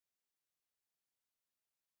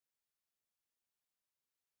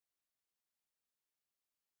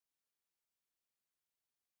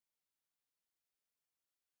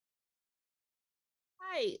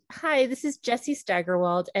Hi, this is Jessie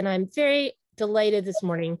Steigerwald, and I'm very delighted this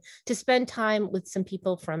morning to spend time with some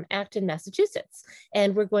people from Acton, Massachusetts.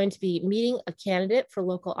 And we're going to be meeting a candidate for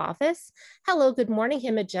local office. Hello, good morning,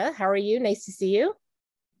 Himaja. How are you? Nice to see you.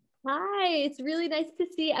 Hi, it's really nice to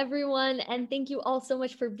see everyone, and thank you all so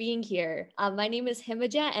much for being here. My name is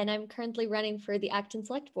Himaja, and I'm currently running for the Acton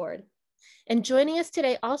Select Board. And joining us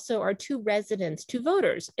today also are two residents, two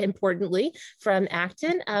voters, importantly, from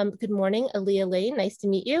Acton. Good morning, Aaliyah Lane. Nice to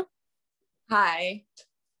meet you. Hi.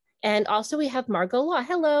 And also we have Margot Law.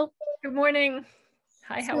 Hello. Good morning.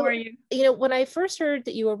 Hi, how are you? When I first heard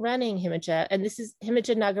that you were running, Himaja, and this is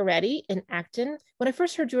Himaja Nagireddy in Acton, when I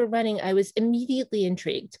first heard you were running, I was immediately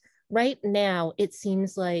intrigued. Right now, it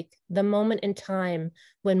seems like the moment in time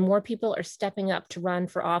when more people are stepping up to run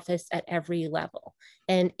for office at every level.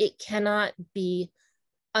 And it cannot be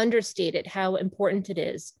understated how important it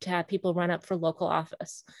is to have people run up for local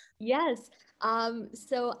office. Yes.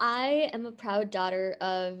 So I am a proud daughter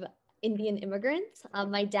of Indian immigrants.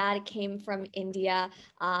 My dad came from India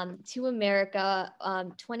to America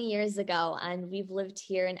 20 years ago, and we've lived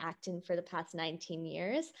here in Acton for the past 19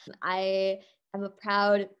 years. I am a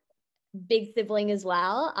proud big sibling as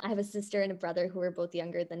well. I have a sister and a brother who are both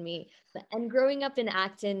younger than me. And growing up in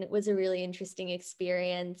Acton was a really interesting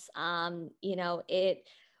experience. It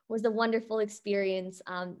was a wonderful experience.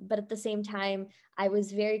 But at the same time, I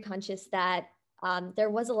was very conscious that there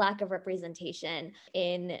was a lack of representation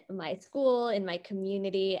in my school, in my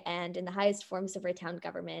community, and in the highest forms of our town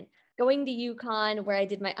government. Going to UConn, where I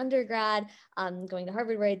did my undergrad, going to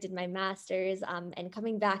Harvard, where I did my master's, and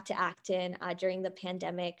coming back to Acton during the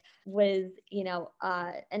pandemic was,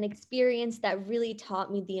 an experience that really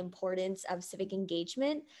taught me the importance of civic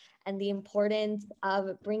engagement and the importance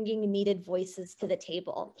of bringing needed voices to the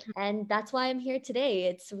table. And that's why I'm here today.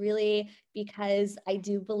 It's really because I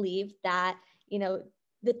do believe that,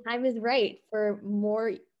 the time is right for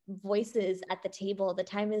more voices at the table. The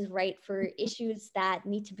time is right for issues that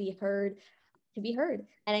need to be heard.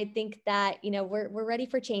 And I think that, we're ready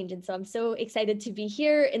for change. And so I'm so excited to be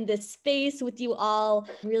here in this space with you all,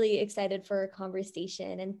 really excited for a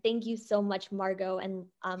conversation. And thank you so much, Margot and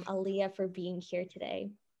Aaliyah, for being here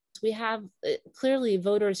today. We have clearly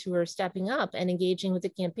voters who are stepping up and engaging with the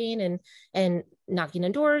campaign and knocking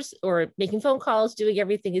on doors or making phone calls, doing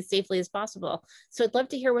everything as safely as possible. So I'd love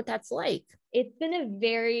to hear what that's like. It's been a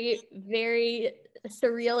very, very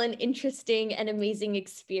surreal and interesting and amazing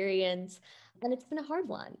experience. And it's been a hard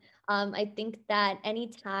one. I think that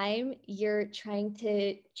anytime you're trying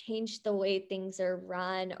to change the way things are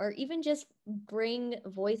run, or even just bring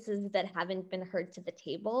voices that haven't been heard to the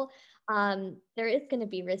table, there is going to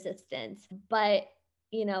be resistance. But,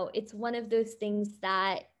 it's one of those things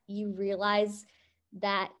that you realize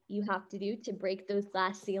that you have to do to break those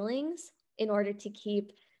glass ceilings in order to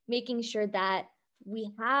keep making sure that we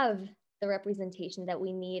have the representation that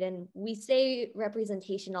we need. And we say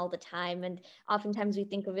representation all the time, and oftentimes we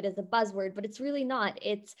think of it as a buzzword, but it's really not.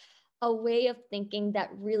 It's a way of thinking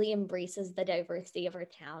that really embraces the diversity of our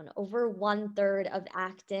town. Over 1/3 of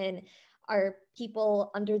Acton are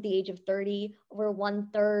people under the age of 30. Over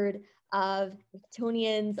 1/3 of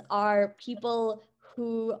Actonians are people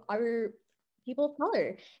who are people of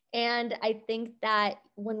color. And I think that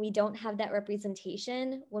when we don't have that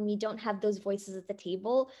representation, when we don't have those voices at the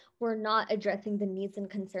table, we're not addressing the needs and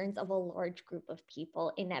concerns of a large group of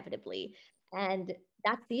people inevitably. And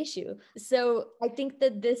that's the issue. So I think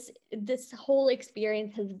that this whole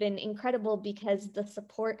experience has been incredible because the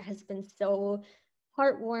support has been so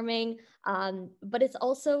heartwarming, but it's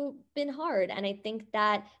also been hard. And I think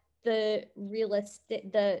that the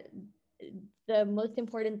most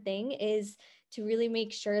important thing is to really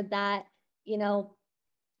make sure that,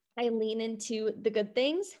 I lean into the good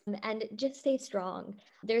things and just stay strong.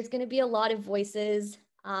 There's going to be a lot of voices,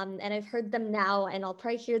 and I've heard them now, and I'll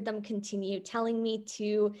probably hear them continue telling me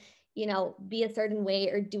to, be a certain way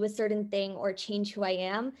or do a certain thing or change who I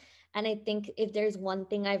am. And I think if there's one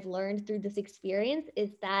thing I've learned through this experience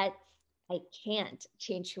is that I can't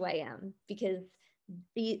change who I am, because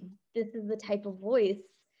this is the type of voice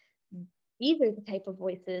these are the type of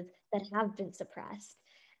voices that have been suppressed.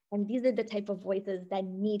 And these are the type of voices that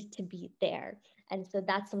need to be there. And so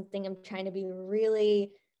that's something I'm trying to be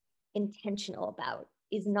really intentional about,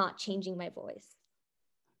 is not changing my voice.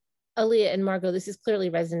 Aaliyah and Margot, this is clearly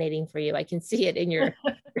resonating for you. I can see it in your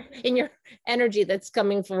in your energy that's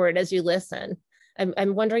coming forward as you listen.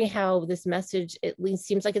 I'm wondering how this message at least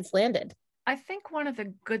seems like it's landed. I think one of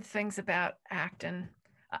the good things about Acton,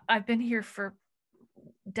 I've been here for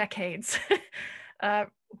decades,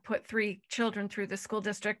 put 3 children through the school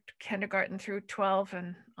district, kindergarten through 12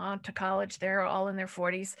 and on to college. They're all in their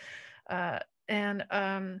 40s. And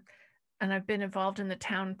I've been involved in the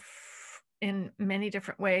town in many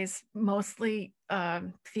different ways, mostly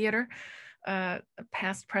theater,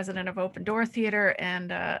 past president of Open Door Theater,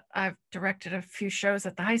 and I've directed a few shows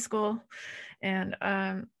at the high school. And,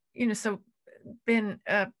 so been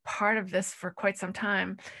a part of this for quite some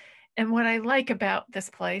time. And what I like about this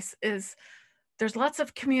place is there's lots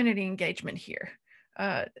of community engagement here.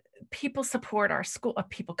 People support our school.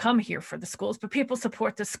 People come here for the schools, but people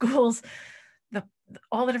support the schools,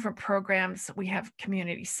 all the different programs. We have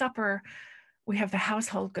community supper. We have the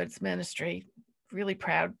household goods ministry. Really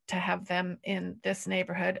proud to have them in this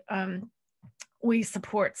neighborhood. We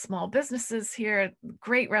support small businesses here,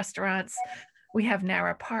 great restaurants. We have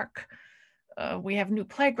Nara Park. We have new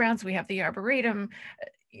playgrounds. We have the Arboretum.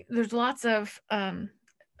 There's lots of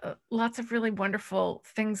really wonderful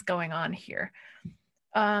things going on here.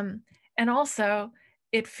 And also,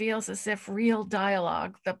 it feels as if real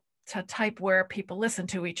dialogue, the type where people listen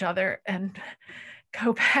to each other and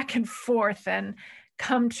go back and forth and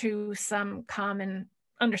come to some common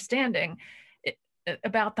understanding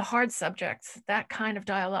about the hard subjects, that kind of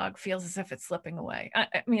dialogue feels as if it's slipping away.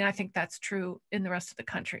 I mean, I think that's true in the rest of the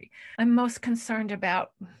country. I'm most concerned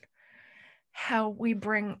about how we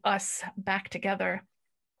bring us back together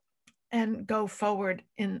and go forward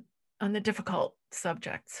on the difficult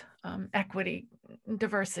subjects, equity,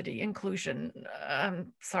 diversity, inclusion.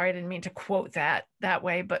 Sorry, I didn't mean to quote that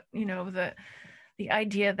way, but the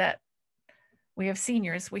idea that we have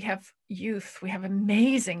seniors, we have youth, we have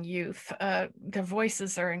amazing youth. Their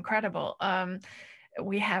voices are incredible.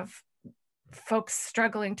 We have folks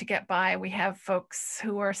struggling to get by. We have folks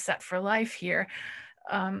who are set for life here.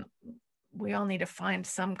 We all need to find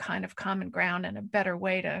some kind of common ground and a better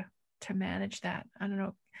way to manage that. I don't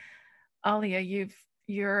know, Alia,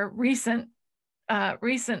 you're a recent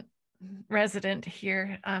resident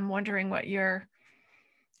here. I'm wondering what your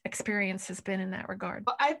experience has been in that regard.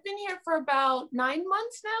 I've been here for about 9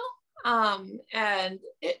 months now, and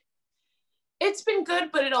it's been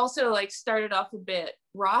good, but it also started off a bit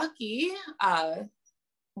rocky.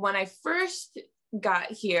 When I first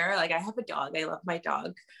got here, I have a dog. I love my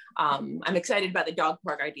dog. I'm excited about the dog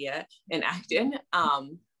park idea in Acton.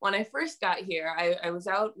 When I first got here, I was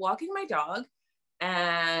out walking my dog,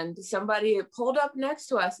 and somebody pulled up next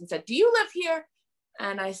to us and said, "Do you live here?"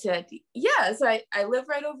 And I said, "Yes, I live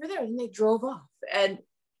right over there." And they drove off. And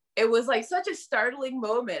it was such a startling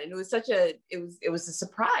moment. And it was a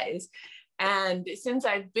surprise. And since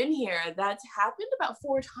I've been here, that's happened about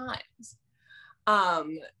 4 times.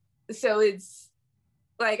 So it's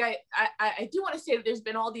I do want to say that there's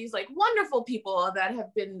been all these wonderful people that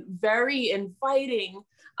have been very inviting,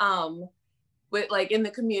 with in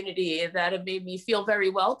the community, that have made me feel very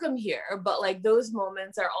welcome here. But those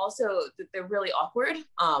moments are also, they're really awkward.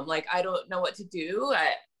 I don't know what to do.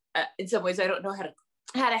 In some ways I don't know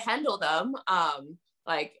how to handle them.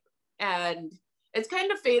 And it's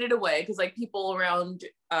kind of faded away because people around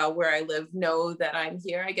where I live know that I'm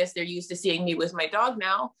here. I guess they're used to seeing me with my dog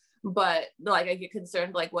now. But I get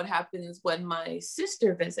concerned, what happens when my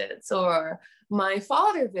sister visits, or my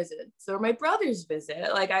father visits, or my brothers visit.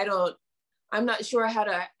 I'm not sure how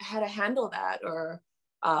to handle that, or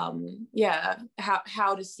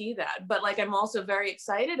how to see that. But I'm also very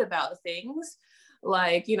excited about things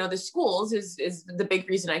the schools is the big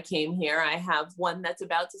reason I came here. I have one that's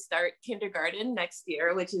about to start kindergarten next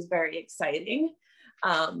year, which is very exciting.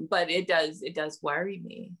 But it does worry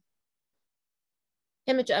me.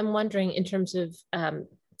 Himaja, I'm wondering, in terms of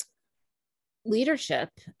leadership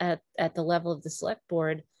at the level of the select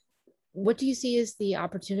board, what do you see as the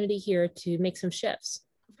opportunity here to make some shifts?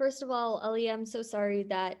 First of all, Ali, I'm so sorry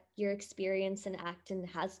that your experience in Acton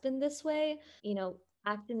has been this way.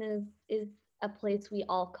 Acton is a place we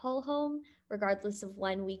all call home, regardless of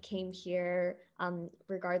when we came here,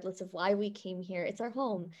 regardless of why we came here. It's our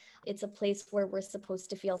home. It's a place where we're supposed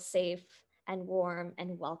to feel safe and warm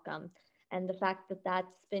and welcome. And the fact that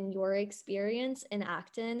that's been your experience in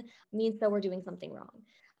Acton means that we're doing something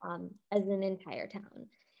wrong as an entire town.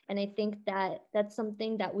 And I think that that's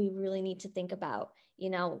something that we really need to think about.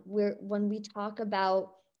 When we talk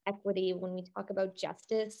about equity, when we talk about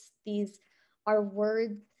justice, these are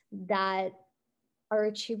words that are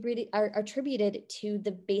attributed to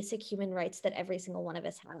the basic human rights that every single one of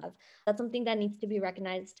us have. That's something that needs to be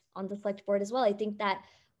recognized on the select board as well. I think that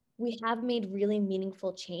we have made really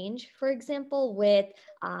meaningful change, for example, with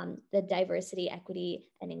the Diversity, Equity,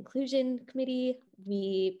 and Inclusion Committee.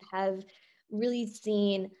 We have really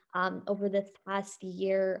seen over this past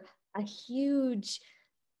year a huge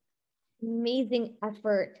amazing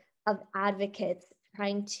effort of advocates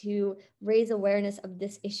trying to raise awareness of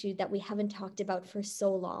this issue that we haven't talked about for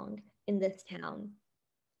so long in this town.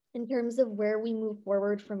 In terms of where we move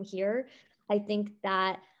forward from here, I think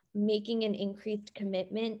that making an increased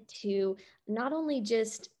commitment to not only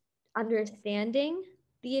just understanding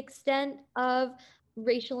the extent of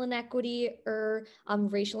racial inequity or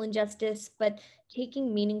racial injustice, but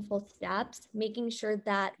taking meaningful steps, making sure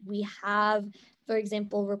that we have, for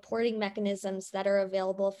example, reporting mechanisms that are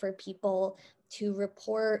available for people to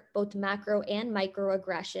report both macro and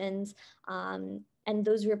microaggressions, and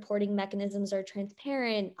those reporting mechanisms are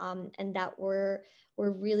transparent, and that we're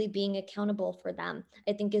really being accountable for them,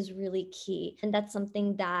 I think is really key. And that's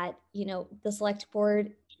something that, you know, the select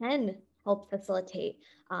board can help facilitate,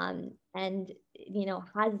 and, you know,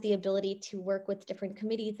 has the ability to work with different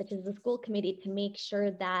committees such as the school committee to make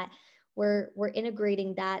sure that we're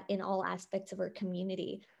integrating that in all aspects of our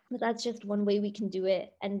community. But that's just one way we can do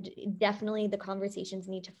it. And definitely the conversations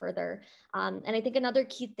need to further. And I think another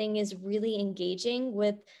key thing is really engaging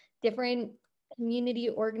with different community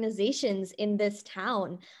organizations in this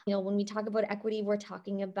town. You know, when we talk about equity, we're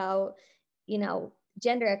talking about, you know,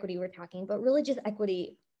 gender equity, we're talking about religious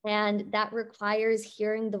equity. And that requires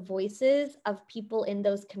hearing the voices of people in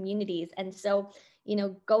those communities. And so, you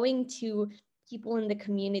know, going to people in the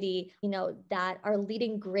community, you know, that are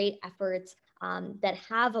leading great efforts, that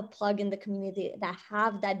have a plug in the community, that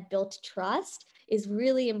have that built trust is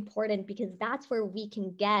really important, because that's where we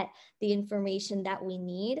can get the information that we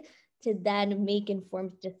need to then make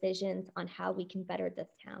informed decisions on how we can better this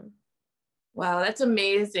town. Wow, that's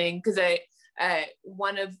amazing. Because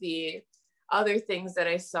one of the other things that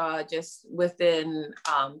I saw just within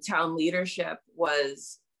town leadership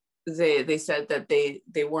was they said that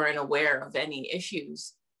they weren't aware of any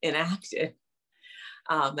issues in Acton.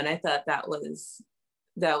 And I thought that was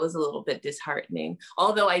a little bit disheartening.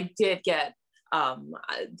 Although I did get a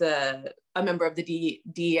member of the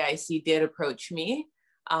DEIC did approach me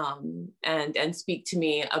and speak to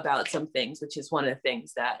me about some things, which is one of the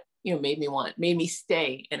things that, you know, made me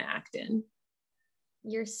stay in Acton.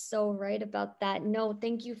 You're so right about that. No,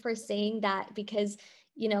 thank you for saying that, because,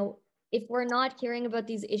 you know, if we're not hearing about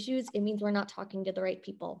these issues, it means we're not talking to the right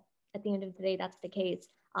people. At the end of the day, that's the case.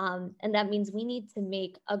 And that means we need to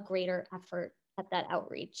make a greater effort at that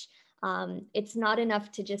outreach. It's not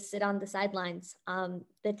enough to just sit on the sidelines.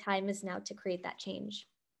 The time is now to create that change.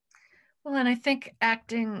 Well, and I think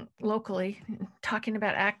talking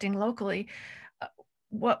about acting locally,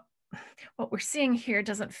 what we're seeing here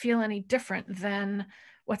doesn't feel any different than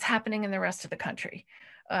what's happening in the rest of the country.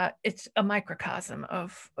 It's a microcosm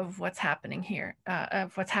of what's happening here,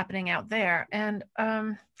 of what's happening out there. And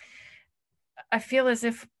I feel as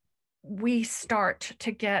if we start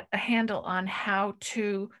to get a handle on how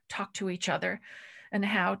to talk to each other and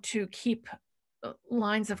how to keep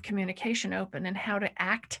lines of communication open and how to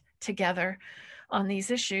act together on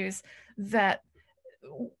these issues,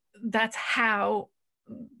 that's how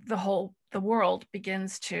the world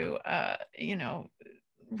begins to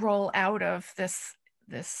roll out of this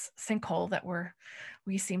sinkhole that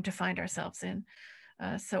we seem to find ourselves in.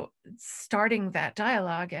 So starting that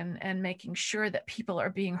dialogue and making sure that people are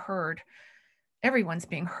being heard, everyone's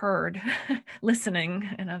being heard, listening,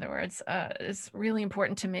 in other words, is really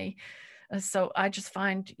important to me. So I just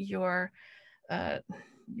find your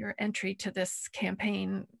entry to this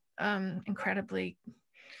campaign incredibly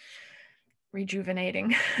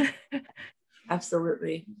rejuvenating.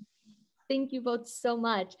 Absolutely. Thank you both so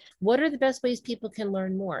much. What are the best ways people can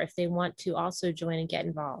learn more if they want to also join and get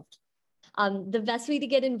involved? The best way to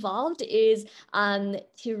get involved is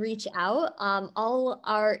to reach out. All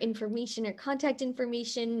our information or contact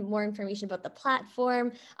information, more information about the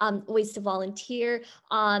platform, ways to volunteer,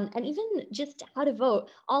 and even just how to vote.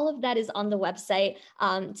 All of that is on the website.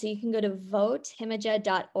 So you can go to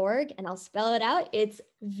votehimaja.org, and I'll spell it out. It's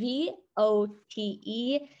VOTEHIM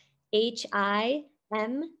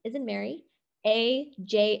as in Mary,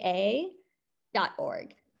 AJA.org.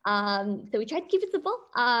 So we tried to keep it simple,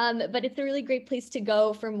 but it's a really great place to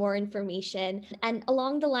go for more information. And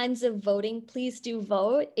along the lines of voting, please do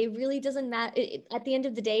vote. It really doesn't matter. At the end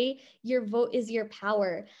of the day, your vote is your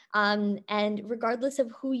power. And regardless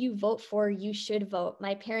of who you vote for, you should vote.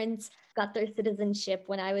 My parents got their citizenship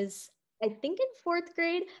when I was, I think, in 4th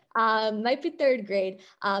grade, might be 3rd grade.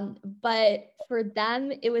 But for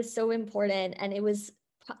them, it was so important, and it was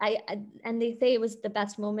and they say it was the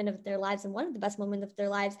best moment of their lives, and one of the best moments of their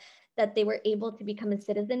lives, that they were able to become a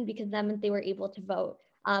citizen, because that meant they were able to vote.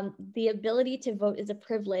 The ability to vote is a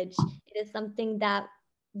privilege. It is something that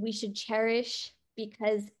we should cherish,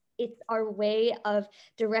 because it's our way of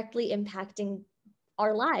directly impacting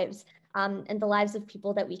our lives. And the lives of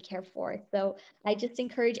people that we care for. So I just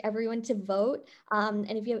encourage everyone to vote.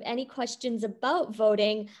 And if you have any questions about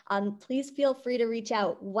voting, please feel free to reach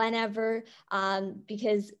out whenever,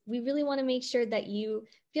 because we really want to make sure that you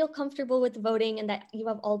feel comfortable with voting and that you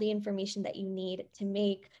have all the information that you need to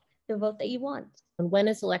make the vote that you want. And when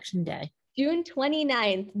is election day? June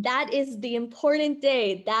 29th, that is the important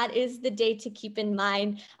day. That is the day to keep in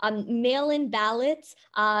mind. Mail-in ballots,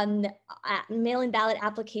 mail-in ballot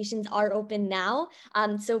applications are open now.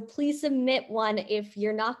 So please submit one if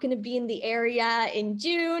you're not going to be in the area in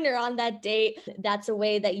June or on that date. That's a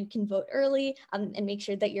way that you can vote early and make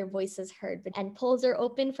sure that your voice is heard. And polls are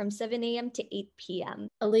open from 7 a.m. to 8 p.m.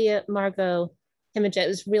 Aaliyah, Margot, Himaja, it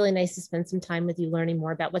was really nice to spend some time with you learning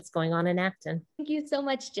more about what's going on in Acton. Thank you so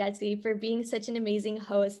much, Jessie, for being such an amazing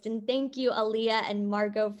host. And thank you, Aaliyah and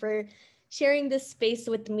Margot, for sharing this space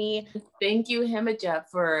with me. Thank you, Himaja,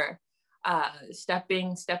 for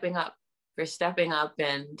stepping up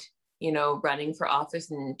and, running for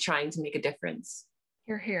office and trying to make a difference.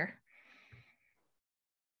 You're here.